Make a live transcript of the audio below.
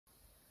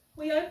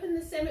We opened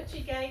the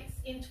cemetery gates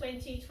in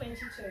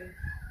 2022.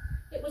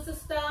 It was the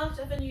start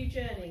of a new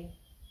journey.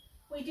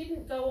 We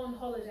didn't go on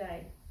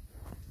holiday.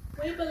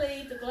 We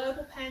believe the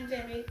global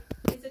pandemic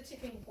is a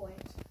tipping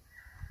point.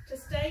 To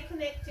stay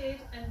connected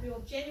and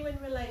build genuine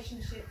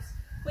relationships,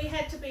 we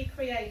had to be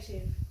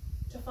creative,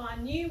 to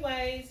find new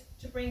ways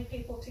to bring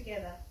people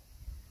together.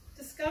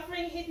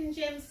 Discovering Hidden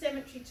Gems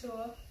Cemetery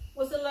Tour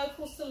was a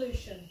local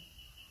solution.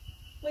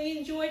 We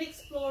enjoyed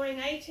exploring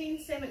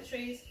 18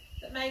 cemeteries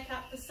that make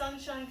up the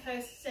Sunshine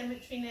Coast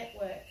Cemetery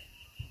Network.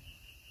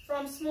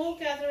 From small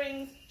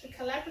gatherings to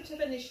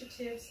collaborative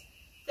initiatives,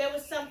 there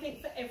was something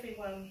for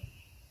everyone.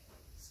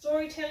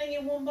 Storytelling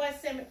in Woombye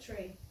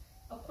Cemetery,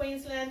 a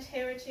Queensland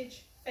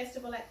Heritage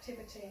Festival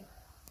activity.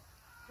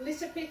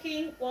 Litter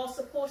picking while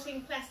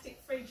supporting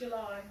Plastic Free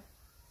July.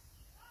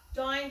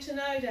 Dying to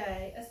Know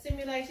Day, a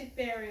simulated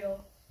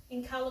burial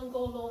in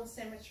Cullengaw Lawn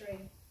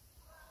Cemetery.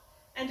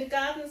 And a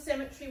garden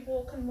cemetery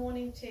walk and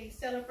morning tea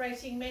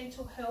celebrating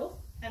mental health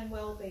and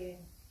well-being.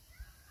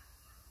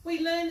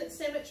 We learned that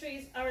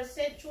cemeteries are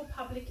essential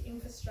public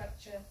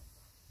infrastructure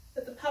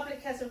that the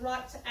public has a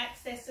right to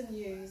access and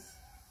use.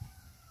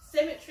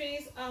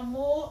 Cemeteries are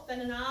more than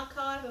an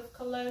archive of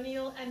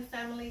colonial and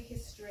family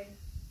history.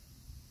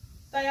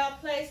 They are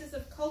places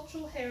of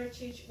cultural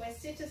heritage where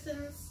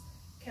citizens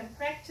can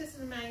practice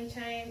and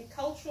maintain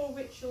cultural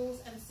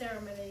rituals and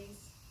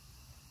ceremonies.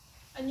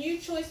 A new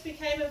choice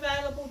became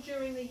available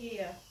during the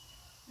year: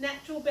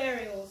 natural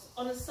burials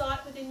on a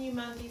site within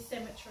Woombye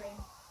Cemetery.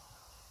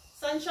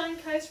 Sunshine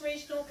Coast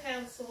Regional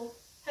Council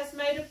has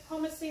made a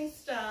promising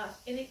start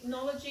in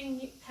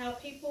acknowledging how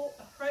people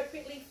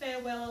appropriately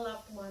farewell a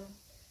loved one,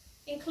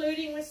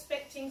 including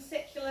respecting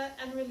secular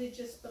and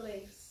religious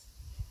beliefs.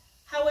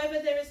 However,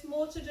 there is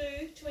more to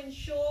do to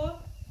ensure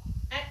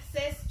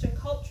access to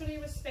culturally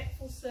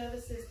respectful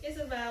services is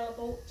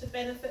available to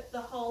benefit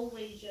the whole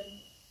region.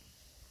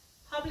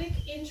 Public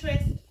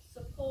interest,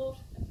 support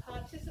and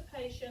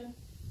participation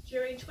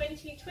during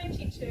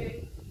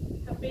 2022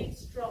 have been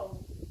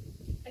strong,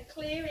 a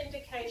clear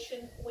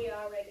indication we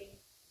are ready.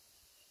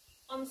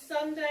 On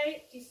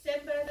Sunday,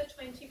 December the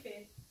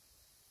 25th,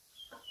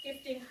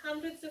 gifting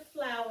hundreds of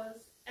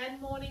flowers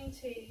and morning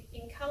tea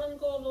in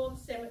Cullengaw Lawn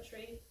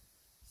Cemetery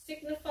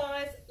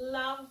signifies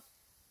love,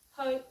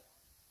 hope,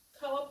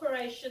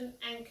 cooperation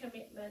and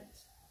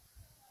commitment.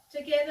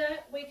 Together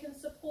we can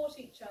support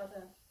each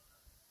other,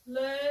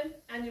 learn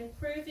and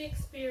improve the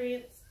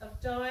experience of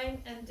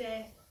dying and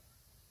death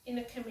in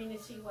a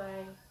community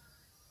way.